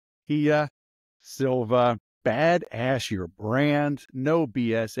Pia Silva, Badass Your Brand, No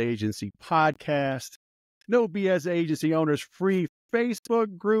BS Agency podcast, No BS Agency Owners Free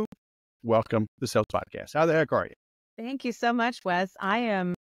Facebook group. Welcome to the Sales Podcast. How the heck are you? Thank you so much, Wes. I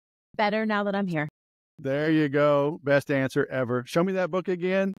am better now that I'm here. There you go. Best answer ever. Show me that book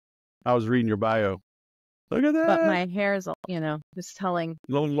again. I was reading your bio. Look at that. But my hair is, just telling.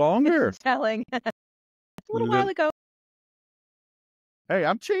 A little longer. telling. A little while ago. Hey,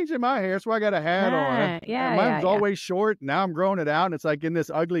 I'm changing my hair, so I got a hat on. Yeah, Mine's always short. Now I'm growing it out, and it's like in this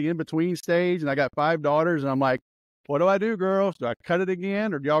ugly in-between stage, and I got 5 daughters, and I'm like, what do I do, girls? Do I cut it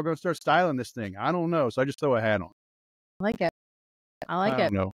again, or do y'all going to start styling this thing? I don't know, so I just throw a hat on. I like it. I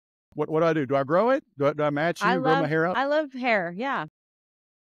don't know. What do I do? Do I grow it? Do I match you, grow my hair out? I love hair, yeah.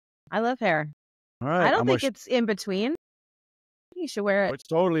 I love hair. All right. I don't think it's in between. You should wear it. It's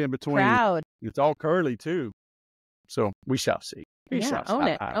totally in between. Proud. It's all curly, too. So we shall see.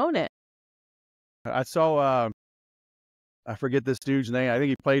 Own it. I saw, I forget this dude's name. I think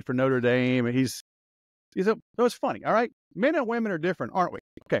he played for Notre Dame. So it's funny, all right? Men and women are different, aren't we?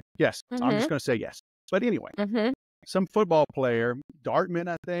 Okay, yes. Mm-hmm. I'm just going to say yes. But anyway, some football player, Dartman,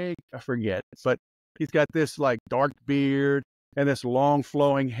 I think, I forget. But he's got this like dark beard and this long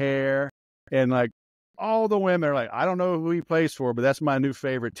flowing hair. And like all the women are like, I don't know who he plays for, but that's my new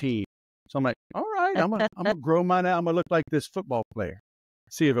favorite team. So I'm like, all right, I'm gonna grow mine out. I'm gonna look like this football player.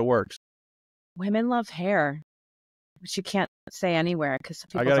 See if it works. Women love hair, which you can't say anywhere because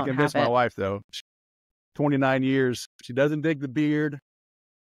people I don't gotta convince my wife though. 29 years, she doesn't dig the beard,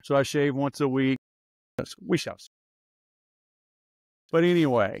 so I shave once a week. We shall see. But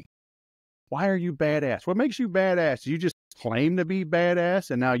anyway, why are you badass? What makes you badass? Do you just claim to be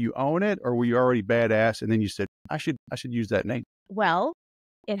badass and now you own it, or were you already badass and then you said I should use that name? Well,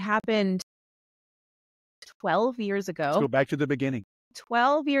 it happened 12 years ago. Let's go back to the beginning.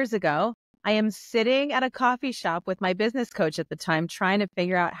 12 years ago, I am sitting at a coffee shop with my business coach at the time, trying to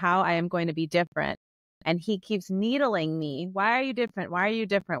figure out how I am going to be different. And he keeps needling me. Why are you different? Why are you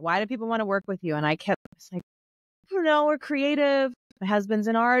different? Why do people want to work with you? And I kept like, I don't know, we're creative. My husband's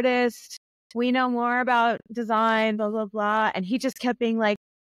an artist. We know more about design, blah, blah, blah. And he just kept being like,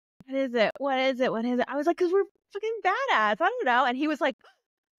 what is it? What is it? What is it? I was like, because we're fucking badass. I don't know. And he was like,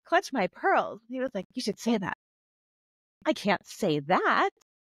 clutch my pearls. He was like, you should say that. I can't say that.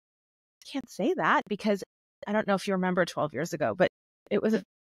 I can't say that because I don't know if you remember 12 years ago, but it was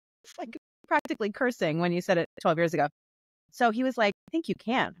like practically cursing when you said it 12 years ago. So he was like, I think you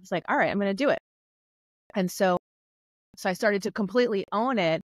can. I was like, all right, I'm going to do it. And so I started to completely own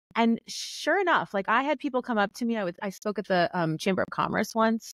it. And sure enough, like I had people come up to me. I spoke at the Chamber of Commerce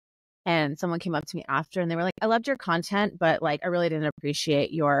once, and someone came up to me after and they were like, I loved your content, but like I really didn't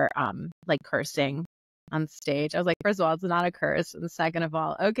appreciate your like cursing on stage. I was like, first of all, it's not a curse. And second of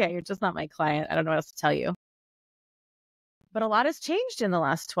all, okay, you're just not my client. I don't know what else to tell you. But a lot has changed in the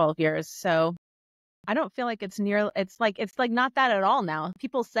last 12 years. So I don't feel like it's like not that at all now.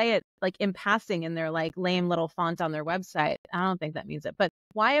 People say it like in passing in their like lame little font on their website. I don't think that means it. But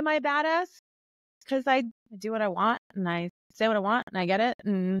why am I badass? Because I do what I want and I say what I want and I get it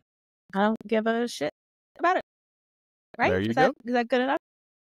and I don't give a shit about it. Right? There you go. Is that good enough?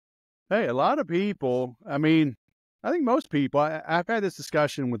 Hey, a lot of people, I mean, I think most people, I've had this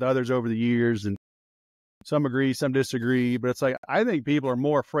discussion with others over the years, and some agree, some disagree, but it's like, I think people are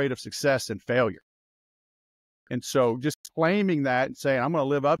more afraid of success than failure. And so just claiming that and saying, I'm going to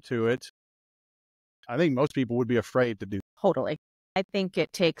live up to it, I think most people would be afraid to do. Totally. I think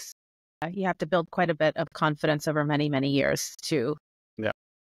it takes, you have to build quite a bit of confidence over many, many years to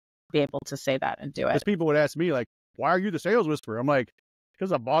be able to say that and do it. Because people would ask me, like, why are you the sales whisperer? I'm like,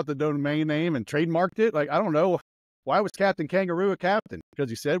 because I bought the domain name and trademarked it. Like, I don't know. Why was Captain Kangaroo a captain? Because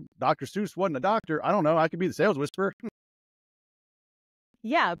he said Dr. Seuss wasn't a doctor. I don't know. I could be the sales whisperer.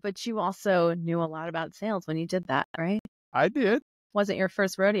 Yeah, but you also knew a lot about sales when you did that, right? I did. Wasn't your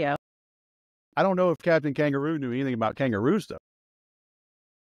first rodeo. I don't know if Captain Kangaroo knew anything about kangaroo stuff.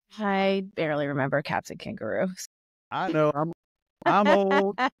 I barely remember Captain Kangaroo. I know. I'm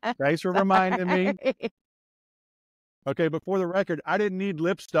old. Thanks for reminding me. Okay, but for the record, I didn't need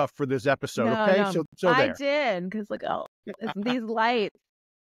lip stuff for this episode. No, okay, no. so I there. did because look, these lights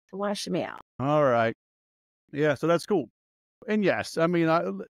wash me out. All right, yeah, so that's cool. And yes, I mean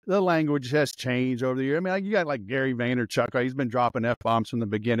the language has changed over the year. I mean, you got like Gary Vaynerchuk. He's been dropping F-bombs from the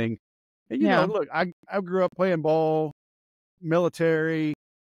beginning. And you know, look, I grew up playing ball, military.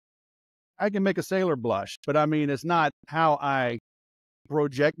 I can make a sailor blush, but I mean, it's not how I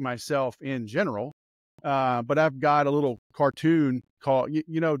project myself in general. But I've got a little cartoon called,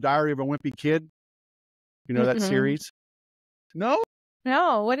 you know, Diary of a Wimpy Kid. You know that series? No?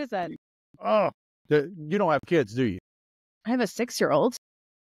 No, what is that? Oh, you don't have kids, do you? I have a 6-year-old.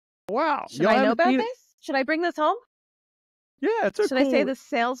 Wow. Should Y'all I know haven't about seen it? this? Should I bring this home? Yeah, it's a Should I say cool. the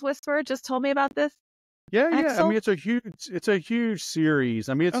sales whisperer just told me about this? Yeah. I Axel? mean, it's a huge series.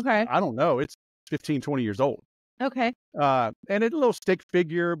 I mean, Okay. I don't know, it's 15, 20 years old. Okay. And it's a little stick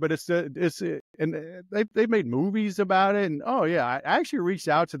figure, but they've made movies about it. And oh yeah, I actually reached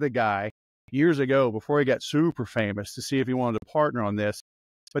out to the guy years ago before he got super famous to see if he wanted to partner on this.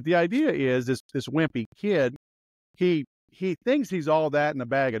 But the idea is this wimpy kid, he thinks he's all that in a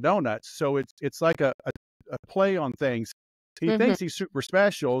bag of donuts. So it's like a play on things. He Mm-hmm. thinks he's super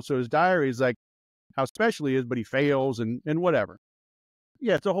special. So his diary is like how special he is, but he fails and whatever.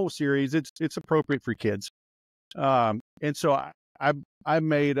 Yeah, it's a whole series. It's appropriate for kids. And so I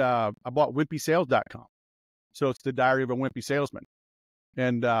made I bought wimpysales.com. So it's the diary of a wimpy salesman.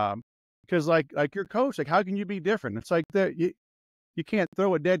 And because like your coach, like how can you be different? It's like that you can't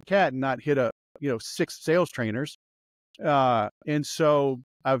throw a dead cat and not hit 6 sales trainers. And so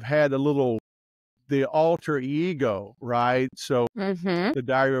I've had the alter ego, right? So Mm-hmm. the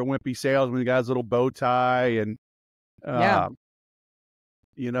diary of a wimpy salesman, the guy's little bow tie and Yeah.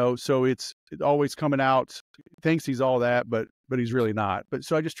 so it's always coming out, thinks he's all that, but he's really not. But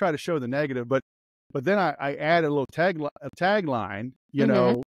so I just try to show the negative, but then I add a little tagline,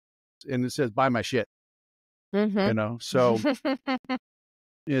 Mm-hmm. and it says, buy my shit, Mm-hmm. so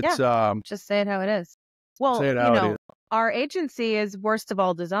it's, Just say it how it is. Well, say it how it is. our agency is worst of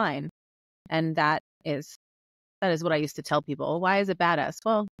all design. And that is what I used to tell people. Why is it badass?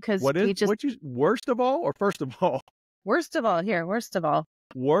 Well, because Worst of all or first of all? Worst of all here, worst of all.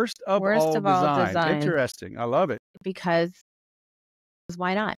 Worst of Worst all of all design. design. Interesting. I love it. Because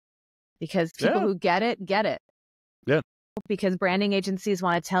why not? Because people who get it. Yeah. Because branding agencies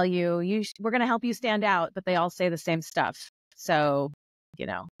want to tell you, we're going to help you stand out, but they all say the same stuff. So,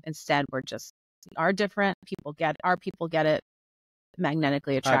 instead we're just are different. People get it,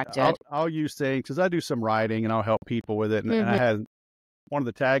 magnetically attracted. I'll use things because I do some writing and I'll help people with it. And I had one of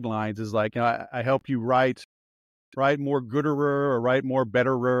the taglines is like, I help you write more gooderer or write more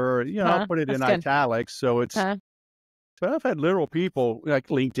betterer. I'll put it in italics. So it's, but I've had literal people like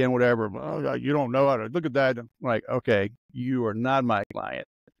LinkedIn, whatever. Oh, you don't know how to look at that. I'm like, okay, you are not my client.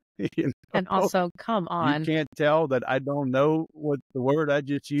 And also, come on. You can't tell that I don't know what the word I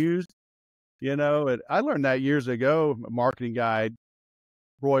just used. And I learned that years ago, a marketing guy,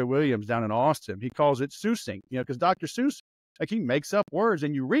 Roy Williams down in Austin, he calls it Seussing, because Dr. Seuss, like he makes up words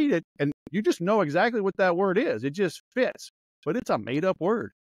and you read it and you just know exactly what that word is. It just fits, but it's a made up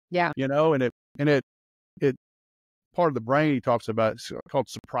word. Yeah. And it part of the brain he talks about, it's called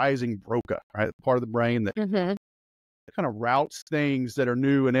surprising broca, right? Part of the brain that kind of routes things that are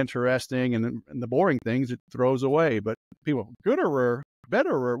new and interesting and the boring things it throws away. But people, gooderer,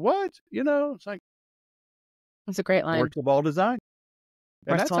 betterer, what? It's like, that's a great line. Worst of all design.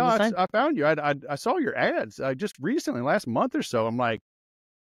 And that's how I found you. I saw your ads just recently, last month or so. I'm like,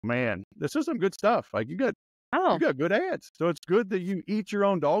 man, this is some good stuff. Like you got good ads. So it's good that you eat your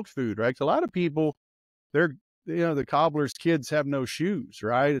own dog food, right? 'Cause a lot of people, they're, the cobbler's kids have no shoes,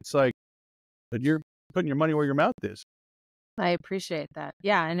 right? It's like, but you're putting your money where your mouth is. I appreciate that.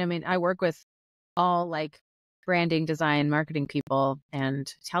 Yeah. And I mean, I work with all like branding, design, marketing people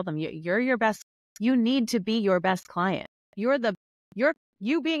and tell them you're your best. You need to be your best client. You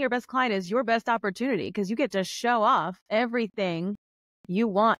being your best client is your best opportunity because you get to show off everything you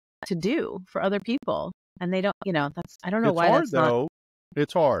want to do for other people. And they don't, I don't know why that's not.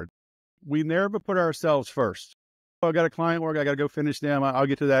 It's hard. We never put ourselves first. Oh, I got a client work. I got to go finish them. I'll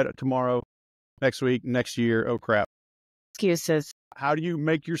get to that tomorrow, next week, next year. Oh, crap. Excuses. How do you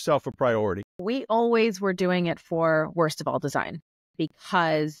make yourself a priority? We always were doing it for worst of all design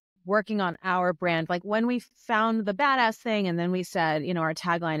because working on our brand, like when we found the badass thing and then we said, our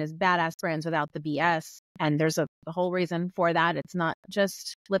tagline is badass brands without the BS. And there's a whole reason for that. It's not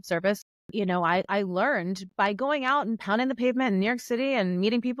just lip service. I learned by going out and pounding the pavement in New York City and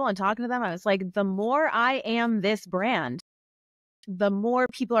meeting people and talking to them. I was like, the more I am this brand, the more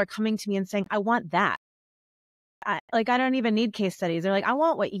people are coming to me and saying, I want that. I don't even need case studies. They're like, I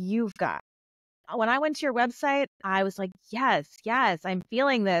want what you've got. When I went to your website, I was like, yes, I'm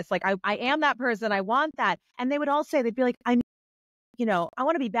feeling this. Like, I am that person. I want that. And they would all say, they'd be like, I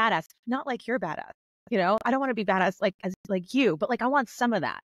want to be badass, not like you're badass. I don't want to be badass like you, but like, I want some of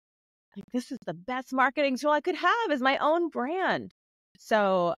that. Like, this is the best marketing tool I could have is my own brand.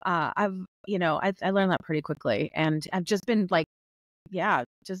 So I learned that pretty quickly. And I've just been like,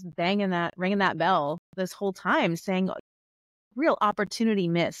 just ringing that bell this whole time saying real opportunity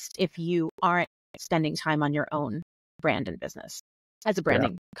missed if you aren't spending time on your own brand and business. as a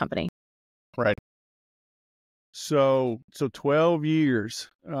branding company. Right. So 12 years.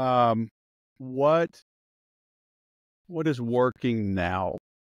 What is working now?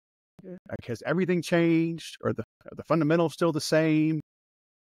 I guess everything changed, or the fundamentals still the same.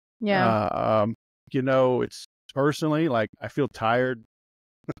 Yeah. It's personally, like, I feel tired.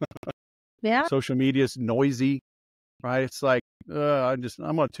 Yeah. Social media's noisy, right? It's like, I'm going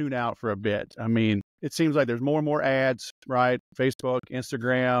to tune out for a bit. I mean, it seems like there's more and more ads, right? Facebook,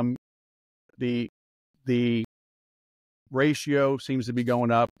 Instagram, the ratio seems to be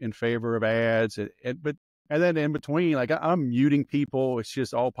going up in favor of ads. And then in between, like, I'm muting people. It's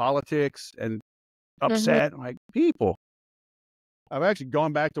just all politics and upset. I'm like, people. I've actually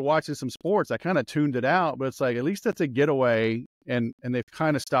gone back to watching some sports. I kind of tuned it out, but it's like, at least that's a getaway. And they've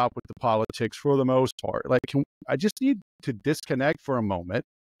kind of stopped with the politics for the most part. Like, I just need to disconnect for a moment,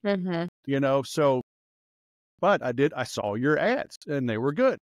 so, but I saw your ads and they were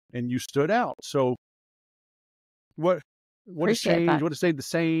good and you stood out. So what has Appreciate changed? that. What has stayed the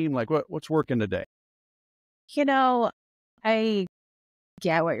same? Like, what's working today? I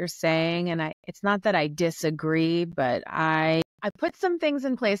get what you're saying, and it's not that I disagree, but I put some things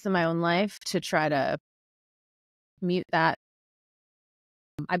in place in my own life to try to mute that.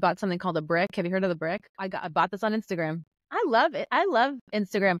 I bought something called a brick. Have you heard of the brick? I bought this on Instagram. I love it. I love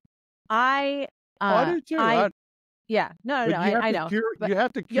Instagram. I do too. Yeah. No, I know. But you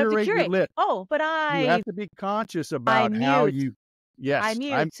have to curate your list. Oh, but you have to be conscious about how you. Yes, I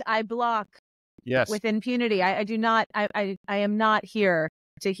mute. I block. Yes, with impunity. I do not. I am not here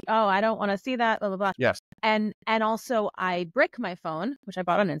to. Oh, I don't want to see that. Blah blah blah. Yes. And also, I brick my phone, which I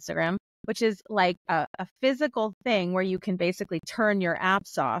bought on Instagram, which is like a physical thing where you can basically turn your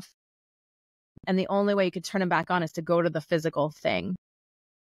apps off, and the only way you could turn them back on is to go to the physical thing.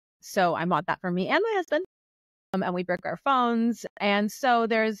 So I bought that for me and my husband. And we brick our phones. And so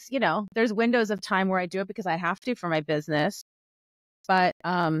there's windows of time where I do it because I have to for my business. But,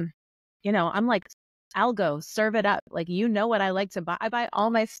 I'm like, I'll go serve it up. Like, what I like to buy. I buy all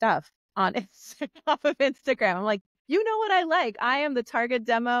my stuff off of Instagram. I'm like, what I like. I am the target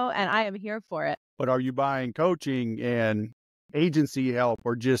demo and I am here for it. But are you buying coaching and agency help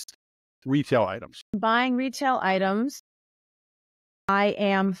or just retail items? Buying retail items. I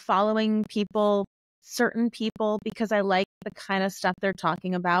am following certain people, because I like the kind of stuff they're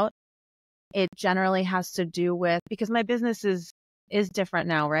talking about. It generally has to do with, because my business is different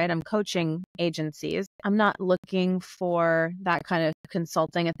now, right? I'm coaching agencies. I'm not looking for that kind of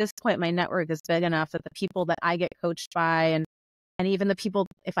consulting. At this point, my network is big enough that the people that I get coached by and even the people,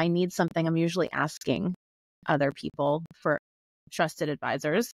 if I need something, I'm usually asking other people for trusted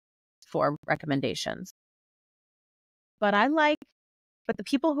advisors for recommendations. But the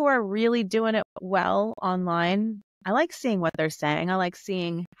people who are really doing it well online, I like seeing what they're saying. I like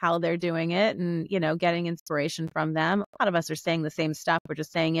seeing how they're doing it and, getting inspiration from them. A lot of us are saying the same stuff. We're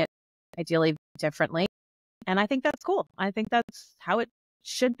just saying it ideally differently. And I think that's cool. I think that's how it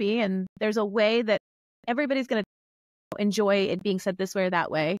should be. And there's a way that everybody's going to enjoy it being said this way or that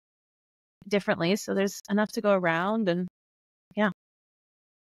way differently. So there's enough to go around. And yeah,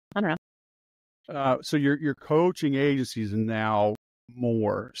 I don't know. So you're coaching agencies now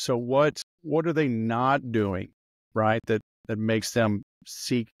more. So what are they not doing, right? That makes them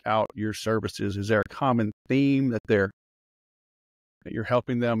seek out your services? Is there a common theme that you're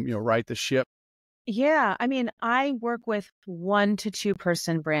helping them, right the ship? Yeah. I mean, I work with 1 to 2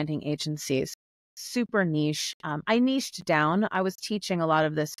 person branding agencies, super niche. I niched down. I was teaching a lot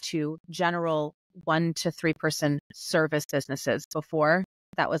of this to general 1 to 3 person service businesses before.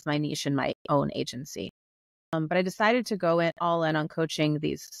 That was my niche in my own agency. But I decided to go all in on coaching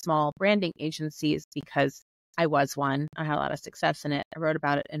these small branding agencies because I was one. I had a lot of success in it. I wrote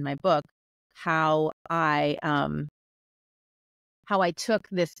about it in my book, how I took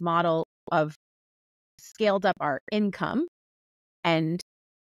this model of scaled up our income and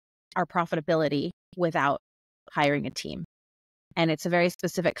our profitability without hiring a team. And it's a very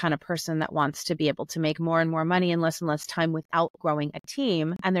specific kind of person that wants to be able to make more and more money in less and less time without growing a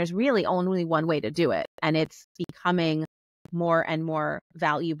team. And there's really only one way to do it. And it's becoming more and more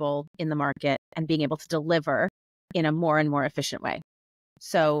valuable in the market and being able to deliver in a more and more efficient way.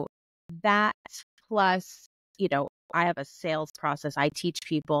 So that plus, I have a sales process I teach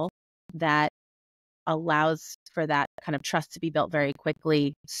people that allows for that kind of trust to be built very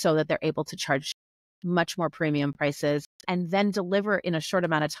quickly so that they're able to charge much more premium prices and then deliver in a short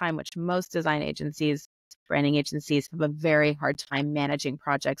amount of time, which most design agencies, branding agencies have a very hard time managing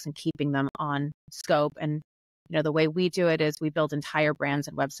projects and keeping them on scope. And, the way we do it is we build entire brands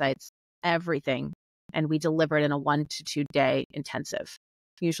and websites, everything and we deliver it in a 1 to 2 day intensive,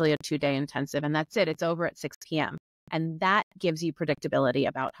 usually a 2-day intensive. And that's it. It's over at 6 p.m. And that gives you predictability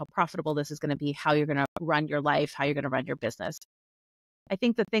about how profitable this is going to be, how you're going to run your life, how you're going to run your business. I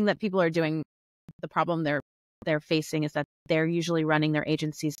think the thing that people are doing, the problem they're facing is that they're usually running their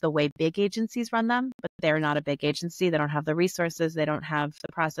agencies the way big agencies run them, but they're not a big agency. They don't have the resources. They don't have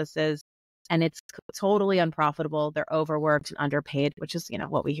the processes, and it's totally unprofitable. They're overworked and underpaid, which is,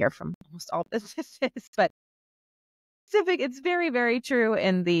 what we hear from almost all businesses, but it's very, very true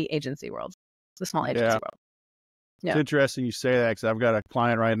in the agency world, the small agency world. Yeah. It's interesting you say that, because I've got a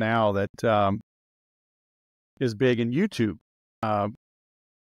client right now that is big in YouTube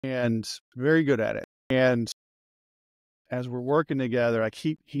and very good at it. And as we're working together,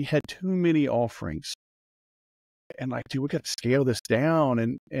 he had too many offerings, and like, dude, we got to scale this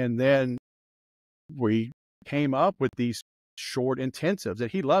down. And then we came up with these short intensives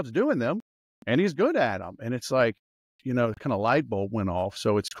that he loves doing them, and he's good at them. And it's like, kind of light bulb went off.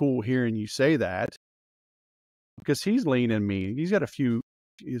 So it's cool hearing you say that, because he's leaning me. He's got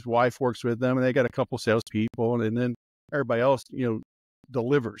his wife works with them, and they got a couple salespeople, and then everybody else,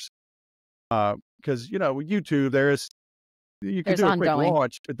 delivers. Because, with YouTube, you can do a quick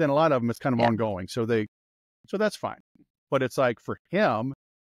launch, but then a lot of them, it's kind of ongoing. So that's fine. But it's like, for him,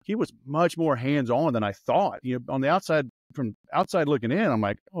 he was much more hands-on than I thought. On the outside, from outside looking in, I'm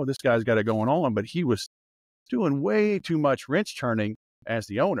like, oh, this guy's got it going on. But he was doing way too much wrench turning as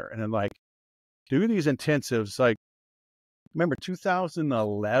the owner. And then, like, do these intensives, like, remember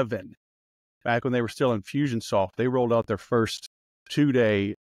 2011, back when they were still in Fusionsoft, they rolled out their first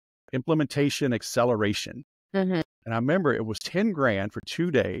 2-day implementation acceleration. Mm-hmm. And I remember it was $10,000 for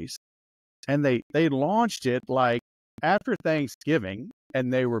 2 days. And they launched it like after Thanksgiving,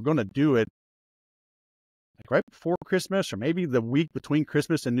 and they were going to do it like right before Christmas, or maybe the week between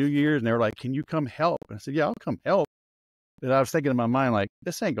Christmas and New Year's. And they were like, can you come help? And I said, yeah, I'll come help. And I was thinking in my mind, like,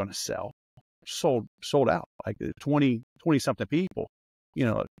 this ain't going to sell. Sold out, like 20 something people,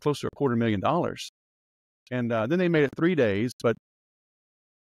 close to $250,000. And then they made it 3 days, but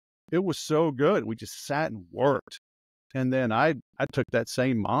it was so good. We just sat and worked. And then I took that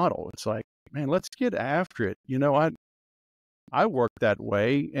same model. It's like, man, let's get after it. I worked that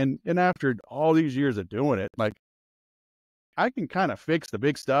way. And after all these years of doing it, like, I can kind of fix the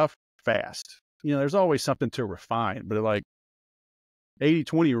big stuff fast. There's always something to refine, but like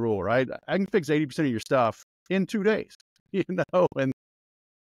 80-20 rule, right? I can fix 80% of your stuff in 2 days, and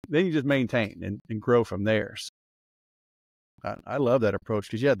then you just maintain and grow from there. So I love that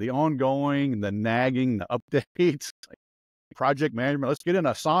approach, because the ongoing, the nagging, the updates, like project management. Let's get in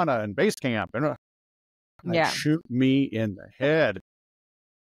Asana and Basecamp, and shoot me in the head.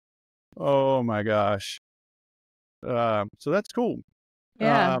 Oh my gosh. So that's cool.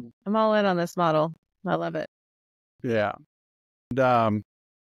 Yeah, I'm all in on this model. I love it. Yeah. And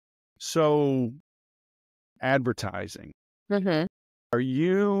so advertising. Mm-hmm. Are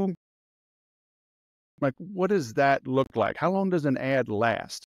you, like, what does that look like? How long does an ad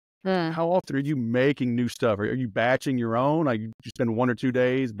last? How often are you making new stuff? Are you batching your own? Like, you spend 1 or 2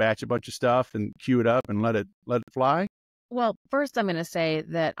 days, batch a bunch of stuff and queue it up and let it fly? Well, first, I'm going to say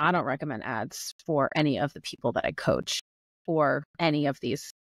that I don't recommend ads for any of the people that I coach or any of these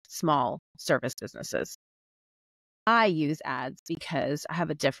small service businesses. I use ads because I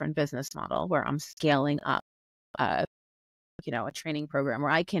have a different business model where I'm scaling up a training program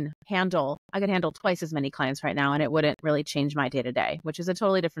where I can handle twice as many clients right now, and it wouldn't really change my day to day, which is a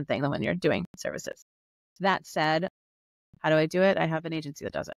totally different thing than when you're doing services. That said, how do I do it? I have an agency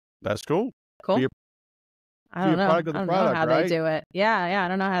that does it. That's cool. Cool. I don't know how they do it. Yeah. I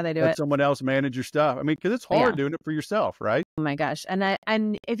don't know how they do it. Let someone else manage your stuff. I mean, because it's hard doing it for yourself, right? Oh my gosh.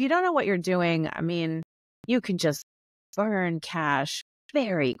 And if you don't know what you're doing, I mean, you can just burn cash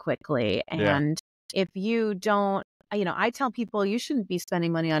very quickly. And if you don't, I tell people you shouldn't be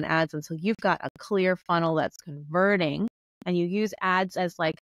spending money on ads until you've got a clear funnel that's converting, and you use ads as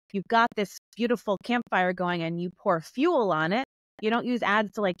like, you've got this beautiful campfire going and you pour fuel on it. You don't use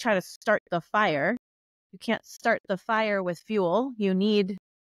ads to like try to start the fire. You can't start the fire with fuel. You need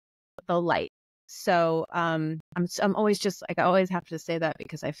the light. So I'm always just like, I always have to say that,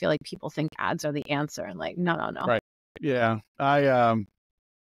 because I feel like people think ads are the answer, and like, no. Right. Yeah.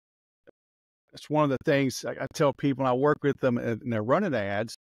 It's one of the things I tell people when I work with them and they're running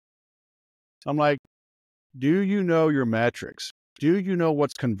ads. I'm like, do you know your metrics? Do you know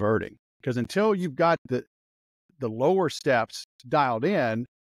what's converting? Because until you've got the lower steps dialed in,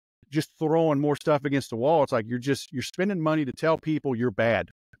 just throwing more stuff against the wall, it's like you're spending money to tell people you're bad.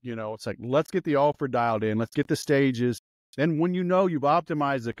 It's like, let's get the offer dialed in. Let's get the stages. Then when you know you've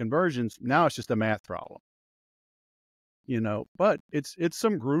optimized the conversions, now it's just a math problem. But it's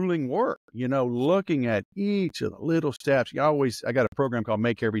some grueling work, looking at each of the little steps. I got a program called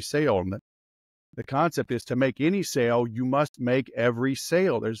Make Every Sale. And the concept is to make any sale, you must make every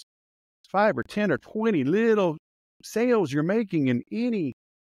sale. There's 5 or 10 or 20 little sales you're making in any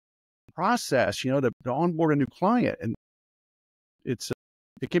process, to onboard a new client. And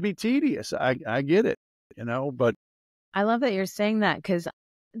it can be tedious. I get it, but. I love that you're saying that, because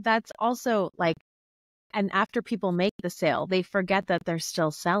that's also like, and after people make the sale, they forget that they're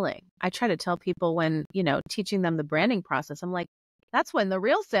still selling. I try to tell people when, teaching them the branding process, I'm like, that's when the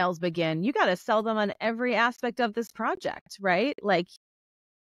real sales begin. You got to sell them on every aspect of this project, right? Like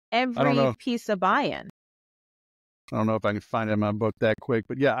every piece of buy-in. I don't know if I can find it in my book that quick,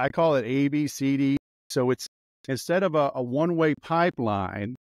 but yeah, I call it ABCD. So it's instead of a one-way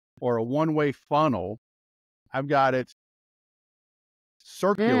pipeline or a one-way funnel, I've got it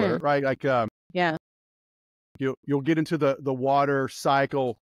circular, right? Like, yeah. You'll get into the water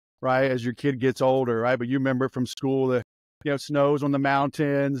cycle, right, as your kid gets older, right? But you remember from school that, it snows on the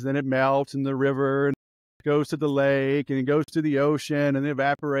mountains, then it melts in the river and goes to the lake and it goes to the ocean and it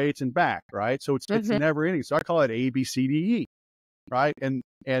evaporates and back, right? So it's never ending. So I call it ABCDE, right? And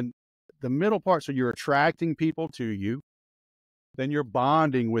the middle part, so you're attracting people to you, then you're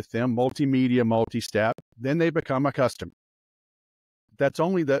bonding with them, multimedia, multi-step, then they become a customer. That's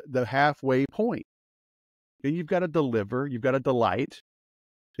only the halfway point. Then you've got to deliver, you've got to delight,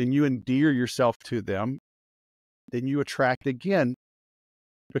 then you endear yourself to them, then you attract again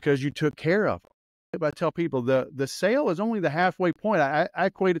because you took care of them. I tell people the sale is only the halfway point. I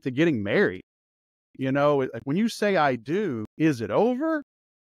equate it to getting married. Like when you say I do, is it over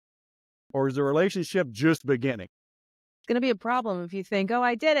or is the relationship just beginning? It's going to be a problem if you think, oh,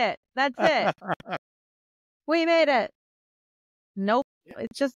 I did it. That's it. We made it. Nope.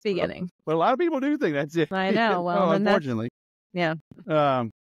 It's just beginning. But a lot of people do think that's it. I know. Well, unfortunately. Yeah.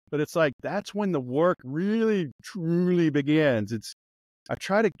 But it's like, that's when the work really, truly begins. I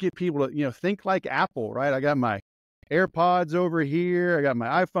try to get people to, think like Apple, right? I got my AirPods over here. I got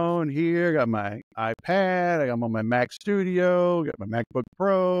my iPhone here. I got my iPad. I got my Mac Studio. I got my MacBook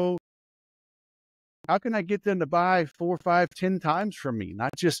Pro. How can I get them to buy 4, 5, 10 times from me?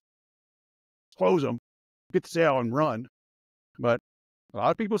 Not just close them, get the sale and run. But a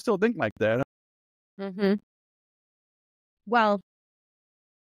lot of people still think like that. Well,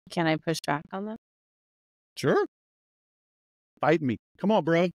 can I push back on that? Sure. Fight me. Come on,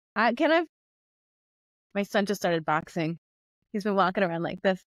 bro. My son just started boxing. He's been walking around like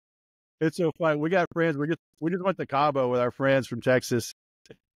this. It's so fun. We got friends. We just went to Cabo with our friends from Texas.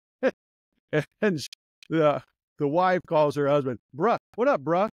 And the wife calls her husband, bruh, what up,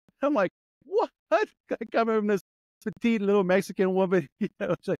 bruh? I'm like, what? I come from this petite little Mexican woman.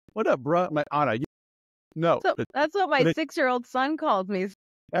 It's like, what up, bruh? I'm like, Anna, no. So that's what my 6-year-old son calls me.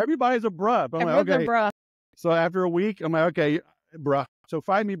 Everybody's a bruh. I'm like, okay. Bruh. So after a week, I'm like, okay, bruh. So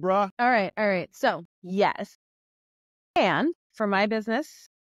find me, bruh. All right. So yes. And for my business,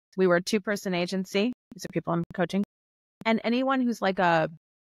 we were a 2-person agency. These are people I'm coaching. And anyone who's like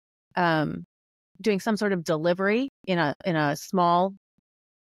doing some sort of delivery in a small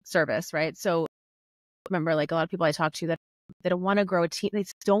service, right? So remember, like a lot of people I talk to that they don't want to grow a team. They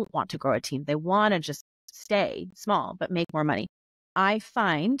don't want to grow a team. They want to just stay small, but make more money. I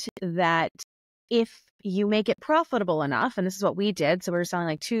find that if you make it profitable enough, and this is what we did. So we were selling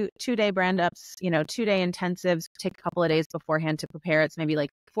like two-day brand ups, 2-day intensives, take a couple of days beforehand to prepare. It's maybe like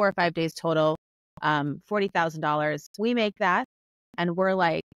 4 or 5 days total, $40,000. We make that and we're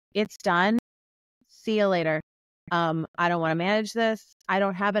like, it's done. See you later. I don't want to manage this. I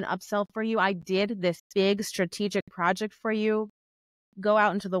don't have an upsell for you. I did this big strategic project for you. Go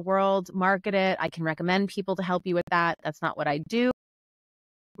out into the world, market it. I can recommend people to help you with that. That's not what I do.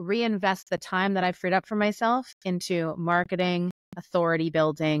 Reinvest the time that I've freed up for myself into marketing, authority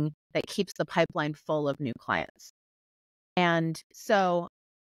building that keeps the pipeline full of new clients. And so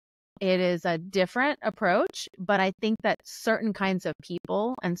it is a different approach, but I think that certain kinds of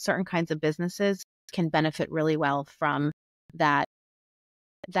people and certain kinds of businesses can benefit really well from that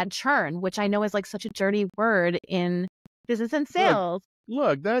churn, which I know is like such a dirty word in business and sales.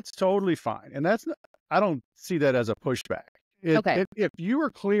 Look, that's totally fine. And I don't see that as a pushback. Okay. If you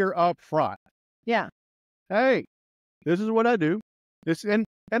are clear up front. Yeah. Hey, this is what I do. And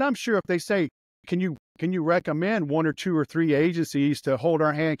I'm sure if they say, can you recommend 1 or 2 or 3 agencies to hold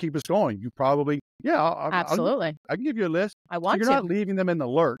our hand, keep us going? You probably, absolutely. I can give you a list. I want you're not leaving them in the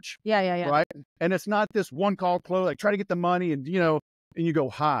lurch. Yeah. Right. And it's not this one call close, like try to get the money and, and you go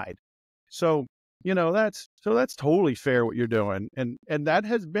hide. So that's totally fair what you're doing. And that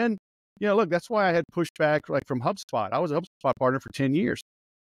has been, look, that's why I had pushback like from HubSpot. I was a HubSpot partner for 10 years.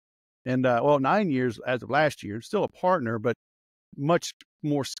 And 9 years as of last year, still a partner, but much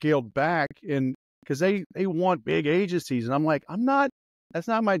more scaled back. And because they want big agencies. And I'm like, that's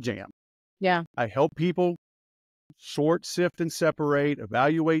not my jam. Yeah. I help people sort, sift, and separate,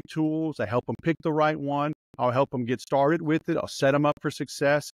 evaluate tools. I help them pick the right one. I'll help them get started with it. I'll set them up for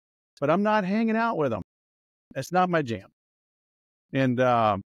success, but I'm not hanging out with them. That's not my jam. And,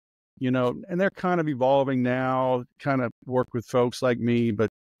 and they're kind of evolving now, kind of work with folks like me, but,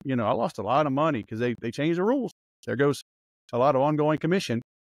 I lost a lot of money because they changed the rules. There goes a lot of ongoing commission,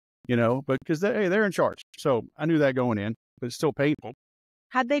 but because they're in charge. So I knew that going in, but it's still painful.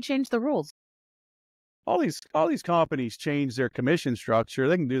 How'd they change the rules? All these companies change their commission structure.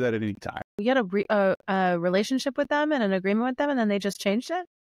 They can do that at any time. You had a relationship with them and an agreement with them, and then they just changed it?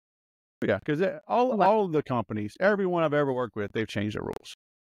 Yeah, because all of the companies, everyone I've ever worked with, they've changed the rules.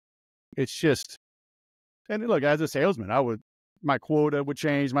 It's just, and look, as a salesman, my quota would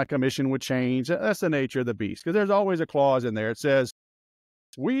change, my commission would change. That's the nature of the beast, because there's always a clause in there. It says,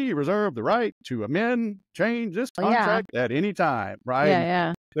 we reserve the right to amend, change this contract at any time, right?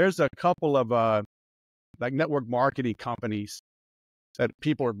 Yeah. There's a couple of like network marketing companies that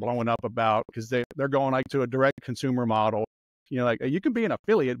people are blowing up about because they're going like to a direct consumer model. Like you can be an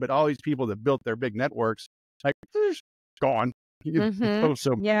affiliate, but all these people that built their big networks, like, gone.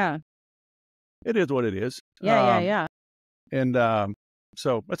 So yeah, it is what it is. Yeah. And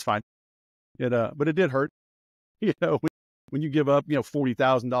so that's fine. But it did hurt. When you give up,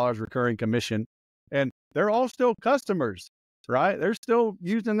 $40,000 recurring commission, and they're all still customers, right? They're still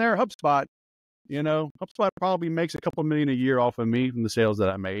using their HubSpot. HubSpot probably makes a couple million a year off of me from the sales that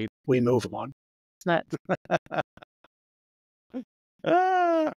I made. We move on. It's nuts.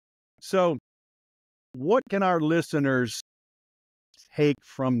 So what can our listeners take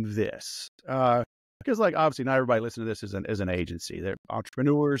from this? Because obviously not everybody listening to this is an agency. They're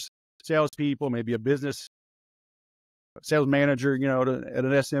entrepreneurs, salespeople, maybe a business sales manager, at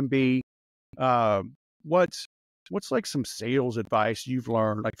an SMB. What's like some sales advice you've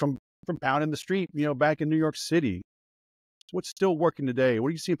learned, like from pounding the street, back in New York City? What's still working today? What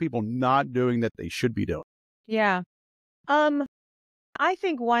are you seeing people not doing that they should be doing? Yeah. I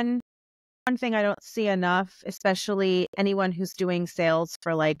think one thing I don't see enough, especially anyone who's doing sales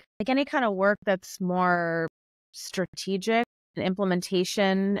for like any kind of work that's more strategic,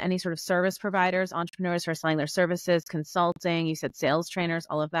 implementation, any sort of service providers, entrepreneurs who are selling their services, consulting, you said sales trainers,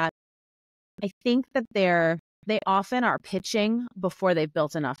 all of that. I think that they often are pitching before they've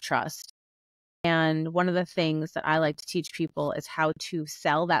built enough trust. And one of the things that I like to teach people is how to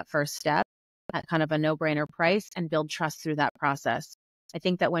sell that first step at kind of a no-brainer price and build trust through that process. I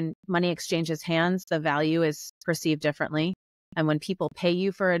think that when money exchanges hands, the value is perceived differently. And when people pay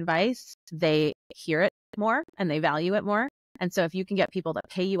you for advice, they hear it more and they value it more. And so if you can get people that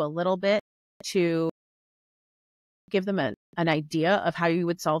pay you a little bit to give them an idea of how you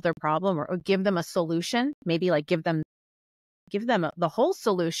would solve their problem, or give them a solution, maybe like give them the whole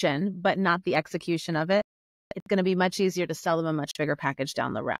solution, but not the execution of it, it's going to be much easier to sell them a much bigger package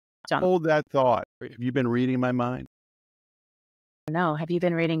down the road. Hold that thought. Have you been reading my mind? No. Have you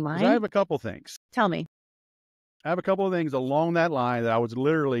been reading mine? I have a couple things. Tell me. I have a couple of things along that line that I was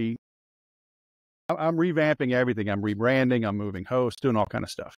literally, I'm revamping everything. I'm rebranding. I'm moving hosts, doing all kind of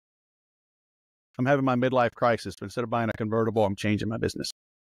stuff. I'm having my midlife crisis, but instead of buying a convertible, I'm changing my business.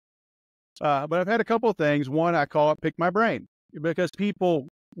 But I've had a couple of things. One, I call it pick my brain, because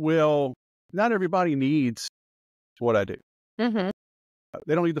not everybody needs what I do. Mm-hmm.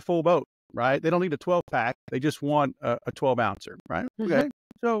 They don't need the full boat, right? They don't need a 12-pack. They just want a 12-ouncer, right? Mm-hmm. Okay.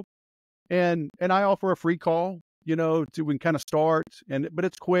 So, and I offer a free call, we can kind of start, but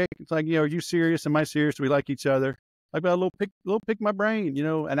it's quick. It's like, are you serious? Am I serious? Do we like each other? Like a little pick my brain,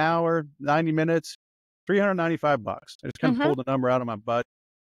 an hour, 90 minutes, $395. I just kind of pulled the number out of my butt,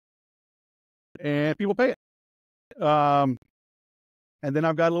 and people pay it. And then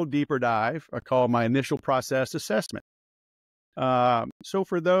I've got a little deeper dive I call my initial process assessment. So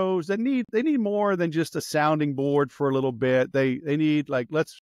for those that they need more than just a sounding board for a little bit. They need like,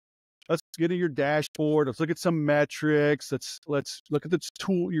 let's get to your dashboard. Let's look at some metrics. Let's look at this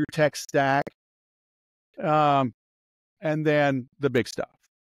tool, your tech stack. And then the big stuff.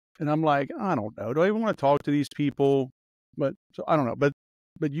 And I'm like, I don't know. Do I even want to talk to these people? But so I don't know.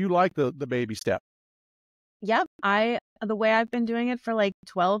 But you like the baby step. Yep. The way I've been doing it for like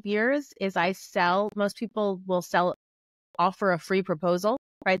 12 years is most people will offer a free proposal,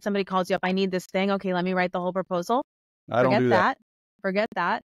 right? Somebody calls you up, I need this thing. Okay, let me write the whole proposal. I don't do that. Forget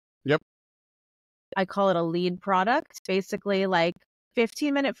that. Yep. I call it a lead product, basically like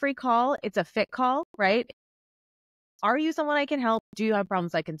 15-minute free call. It's a fit call, right? Are you someone I can help? Do you have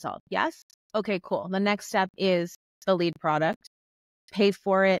problems I can solve? Yes. Okay, cool. The next step is the lead product. Pay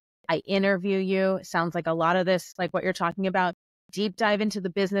for it. I interview you. Sounds like a lot of this, like what you're talking about, deep dive into the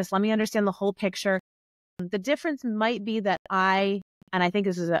business. Let me understand the whole picture. The difference might be that and I think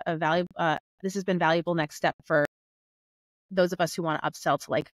this is a value, this has been valuable next step for those of us who want to upsell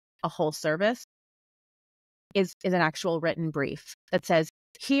to like a whole service, is an actual written brief that says,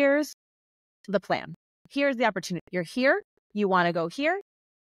 here's the plan. Here's the opportunity. You're here. You want to go here.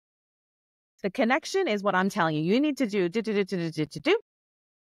 The connection is what I'm telling you. You need to do.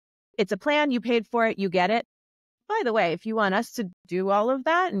 It's a plan. You paid for it. You get it. By the way, if you want us to do all of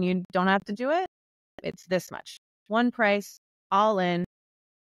that and you don't have to do it, it's this much. One price, all in.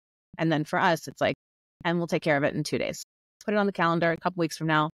 And then for us, it's like, and we'll take care of it in 2 days. Put it on the calendar. A couple weeks from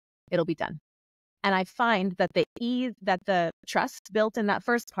now, it'll be done. And I find that the trust built in that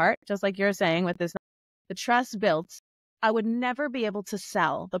first part, just like you're saying with this, the trust built, I would never be able to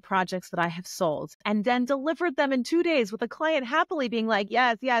sell the projects that I have sold and then delivered them in 2 days with a client happily being like,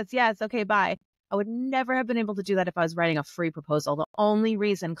 yes, yes, yes. Okay, bye. I would never have been able to do that if I was writing a free proposal. The only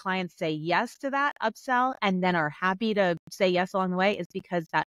reason clients say yes to that upsell and then are happy to say yes along the way is because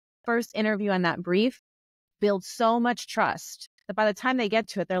that first interview and that brief builds so much trust that by the time they get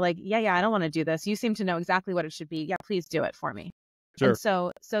to it, they're like, yeah, I don't want to do this. You seem to know exactly what it should be. Yeah, please do it for me. Sure. And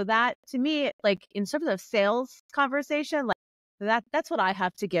so that to me, like in terms of sales conversation, like that's what I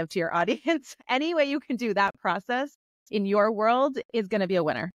have to give to your audience. Any way you can do that process in your world is going to be a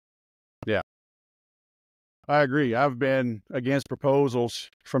winner. Yeah. I agree. I've been against proposals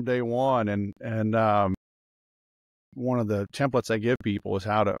from day one, and one of the templates I give people is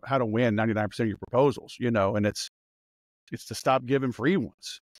how to win 99% of your proposals, and it's to stop giving free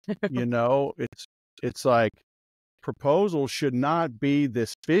ones. It's like proposals should not be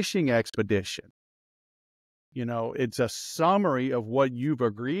this fishing expedition. It's a summary of what you've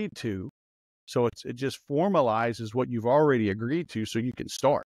agreed to. So it just formalizes what you've already agreed to so you can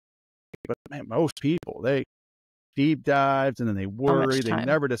start. But man, most people, they deep dives and then they worry, they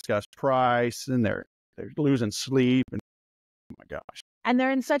never discuss price, and they're losing sleep, and oh my gosh. And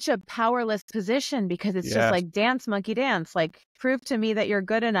they're in such a powerless position because it's just like dance, monkey dance, like prove to me that you're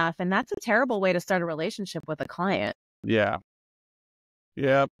good enough. And that's a terrible way to start a relationship with a client. Yeah.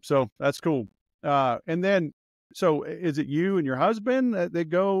 Yeah. So that's cool. And then, so is it you and your husband that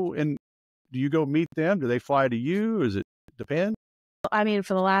go, and do you go meet them? Do they fly to you? Is it depend? I mean,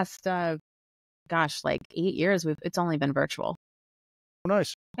 for the last, like 8 years, it's only been virtual. Oh,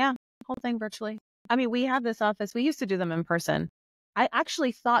 nice. Yeah. Whole thing virtually. I mean, we have this office. We used to do them in person. I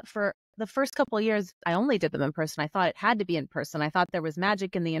actually thought for the first couple of years, I only did them in person. I thought it had to be in person. I thought there was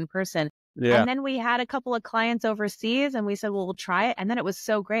magic in the in-person. Yeah. And then we had a couple of clients overseas and we said, well, we'll try it. And then it was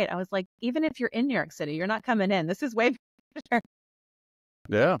so great. I was like, even if you're in New York City, you're not coming in. This is way better.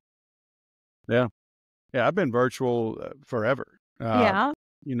 Yeah. Yeah. Yeah. I've been virtual forever. Yeah.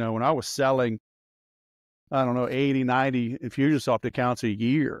 When I was selling, I don't know, 80, 90 Infusionsoft accounts a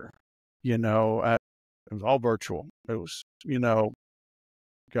year, it was all virtual. It was,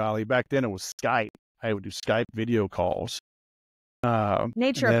 golly, back then it was Skype. I would do Skype video calls.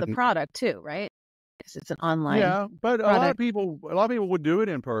 Nature of the product too, right? Because it's an online. Yeah, but product. a lot of people would do it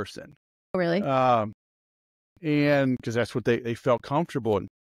in person. Oh, really? And because that's what they felt comfortable in.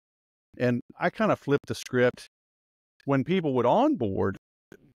 And I kind of flipped the script when people would onboard.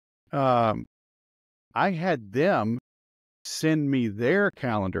 I had them send me their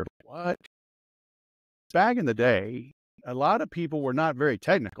calendar. What? Back in the day, a lot of people were not very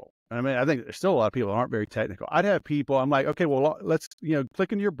technical. I mean, I think there's still a lot of people that aren't very technical. I'd have people, I'm like, okay, well, let's,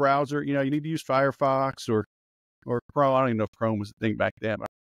 click in your browser. You need to use Firefox or Chrome. I don't even know if Chrome was the thing back then.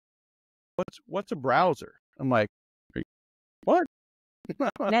 What's a browser? I'm like, what?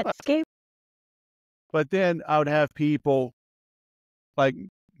 Netscape. But then I would have people like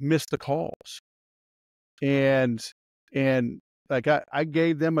miss the calls. And like I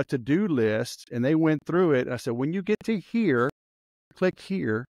gave them a to-do list and they went through it. I said, when you get to here, click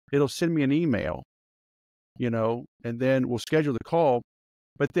here, it'll send me an email, and then we'll schedule the call.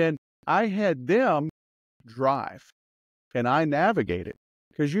 But then I had them drive and I navigated,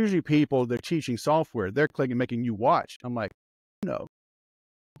 because usually people, they're teaching software, they're clicking, making you watch. I'm like, no,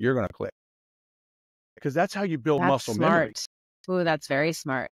 you're going to click, because that's how you build muscle memory. Ooh, that's very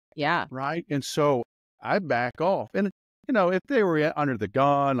smart. Yeah. Right. And so I back off. And, if they were under the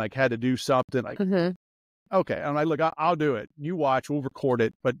gun, like had to do something like, okay. I'm like, look, I'll do it. You watch, we'll record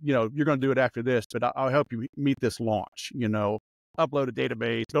it, but you're going to do it after this, but I'll help you meet this launch, upload a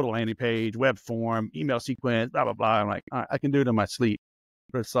database, build a landing page, web form, email sequence, blah, blah, blah. I'm like, all right, I can do it in my sleep.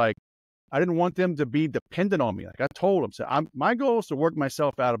 But it's like, I didn't want them to be dependent on me. Like I told them, so my goal is to work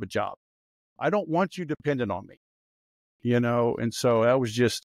myself out of a job. I don't want you dependent on me, And so that was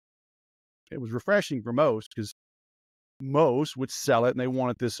it was refreshing for most, because most would sell it and they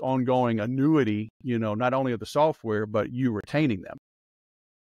wanted this ongoing annuity, not only of the software, but you retaining them.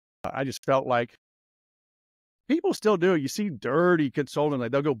 I just felt like people still do it. You see dirty consulting,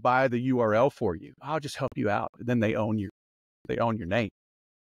 like they'll go buy the URL for you. I'll just help you out. And then they own your name.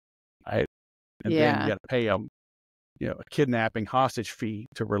 Right. And then you got to pay them, a kidnapping hostage fee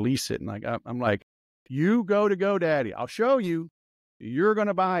to release it. And like, I'm like, you go to GoDaddy. I'll show you. You're going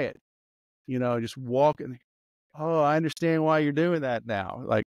to buy it. Just walk in. Oh, I understand why you're doing that now.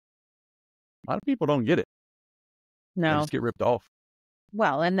 Like, a lot of people don't get it. No. They just get ripped off.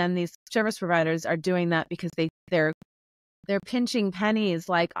 Well, and then these service providers are doing that because they're pinching pennies.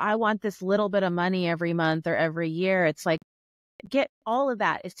 Like, I want this little bit of money every month or every year. It's like, get all of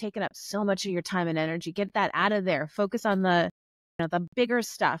that is taking up so much of your time and energy. Get that out of there. Focus on the bigger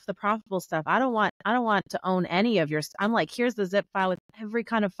stuff, the profitable stuff. I don't want to own any of your. I'm like, here's the zip file with every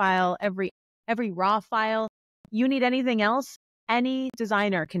kind of file, every raw file. You need anything else? Any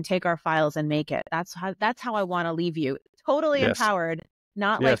designer can take our files and make it. That's how I want to leave you. Totally empowered,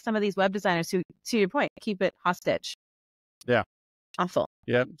 not like some of these web designers who, to your point, keep it hostage. Yeah. Awful.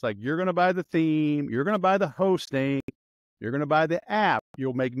 Yeah. It's like, you're going to buy the theme. You're going to buy the hosting. You're going to buy the app.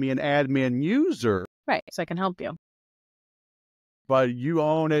 You'll make me an admin user. Right. So I can help you. But you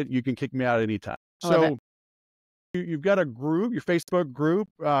own it. You can kick me out at any time. So you've got a group, your Facebook group.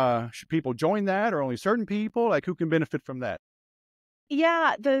 Should people join that, or only certain people? Like, who can benefit from that?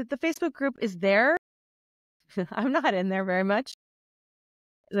 Yeah, the Facebook group is there. I'm not in there very much.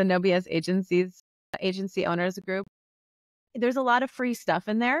 The No BS agency owners group. There's a lot of free stuff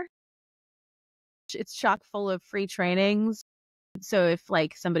in there. It's chock full of free trainings. So if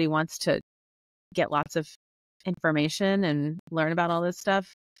like somebody wants to get lots of information and learn about all this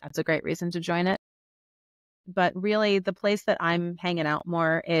stuff, that's a great reason to join it. But really, the place that I'm hanging out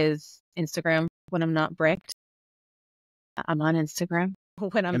more is Instagram when I'm not bricked. I'm on Instagram.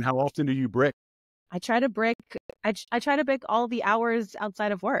 And how often do you brick? I try to brick. I try to brick all the hours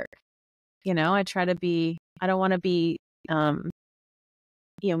outside of work. I try to be. I don't want to be,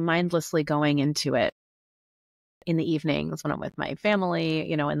 mindlessly going into it in the evenings when I'm with my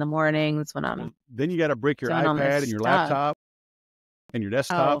family. In the mornings when I'm. Then you got to brick your iPad and your laptop and your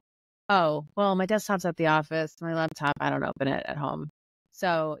desktop. Oh, well, my desktop's at the office. My laptop, I don't open it at home.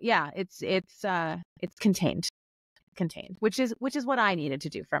 So yeah, it's contained, which is what I needed to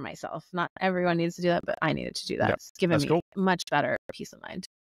do for myself. Not everyone needs to do that, but I needed to do that. Yep. It's given me much better peace of mind,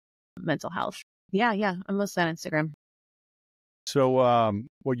 mental health. Yeah. I'm mostly on Instagram. So,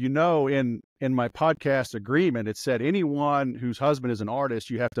 in my podcast agreement, it said anyone whose husband is an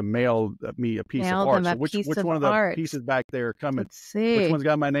artist, you have to mail me a piece of art. So which one of the pieces back there are coming? Let's see. Which one's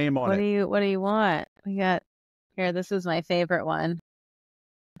got my name on it? What do you want? We got here. This is my favorite one.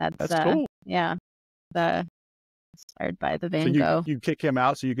 That's cool. Yeah. Inspired by the Van Gogh. You kick him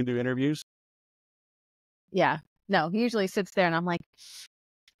out so you can do interviews? Yeah. No, he usually sits there and I'm like,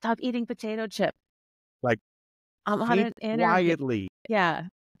 stop eating potato chip. Like, I'm on an interview. Quietly. Yeah.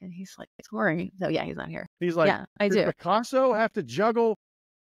 And he's like, sorry. So yeah, he's not here. He's like, yeah, I do. Picasso have to juggle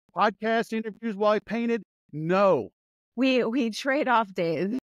podcast interviews while he painted? No. We trade off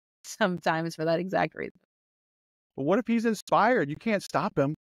days sometimes for that exact reason. But what if he's inspired? You can't stop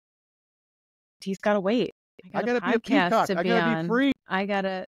him. He's got to wait. I gotta be a peacock. I gotta be free. I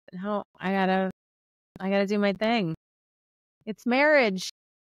gotta do my thing. It's marriage.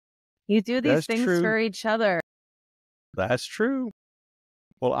 You do these things for each other. That's true.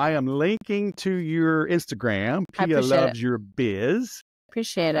 Well, I am linking to your Instagram. Pia Loves Your Biz.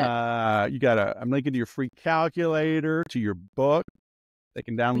 Appreciate it. I'm linking to your free calculator, to your book. They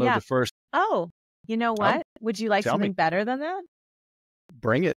can download the first. Oh, you know what? Would you like something better than that?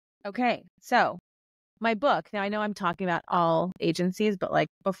 Bring it. Okay. So my book, now I know I'm talking about all agencies, but like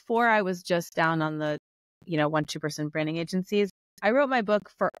before I was just down on the, 1-2-person branding agencies, I wrote my book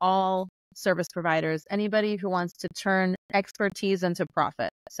for all service providers, anybody who wants to turn expertise into profit.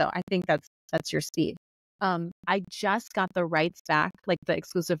 So I think that's your speed. I just got the rights back, like the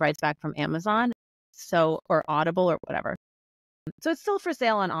exclusive rights back from Amazon. Or Audible or whatever. So it's still for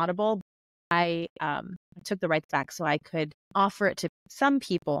sale on Audible. I took the rights back so I could offer it to some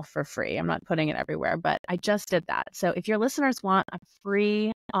people for free. I'm not putting it everywhere, but I just did that. So if your listeners want a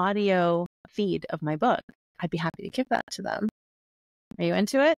free audio feed of my book, I'd be happy to give that to them. Are you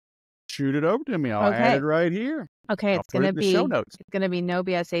into it? Shoot it over to me. I'll add it right here. Okay, I'll put it in the show notes. it's gonna be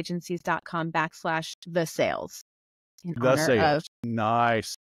nobsagencies.com/the sales in The honor sales. of.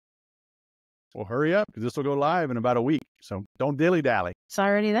 Nice. Well, hurry up because this will go live in about a week. So don't dilly dally. It's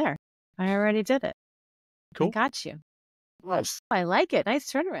already there. I already did it. Cool. I got you. Nice. I like it. Nice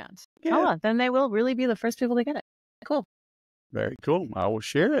turnaround. Yeah. Oh, then they will really be the first people to get it. Cool. Very cool. I will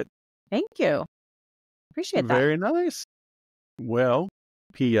share it. Thank you. Appreciate that. Very nice. Well,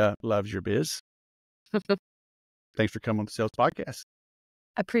 Pia loves your biz. Thanks for coming on the Sales Podcast.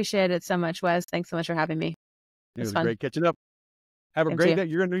 Appreciate it so much, Wes. Thanks so much for having me. It was fun. great catching up. Have a Same to great you. day.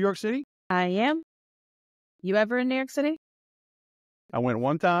 You're in New York City? I am. You ever in New York City? I went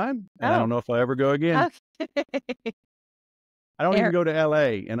one time, and I Oh. don't know if I'll ever go again. Okay. I don't Fair- even go to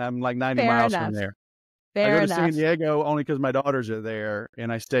LA, and I'm like 90 Fair miles enough. from there. Fair I go to enough. San Diego only because my daughters are there,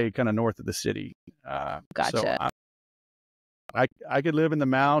 and I stay kind of north of the city. Gotcha. So I could live in the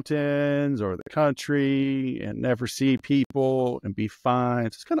mountains or the country and never see people and be fine.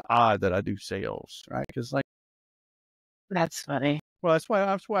 It's kind of odd that I do sales, right? Because That's funny. well, that's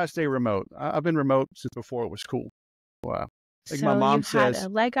why I stay remote. I've been remote since before it was cool. Wow. Like so my mom you've had says, a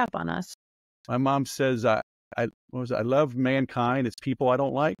leg up on us. my mom says, I love mankind. It's people I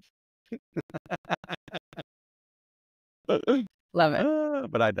don't like. Love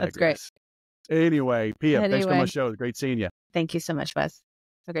it. But I digress. That's great. Anyway, Pia, thanks for coming on Anyway. the show. It was great seeing you. Thank you so much, Wes.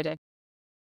 Have a great day.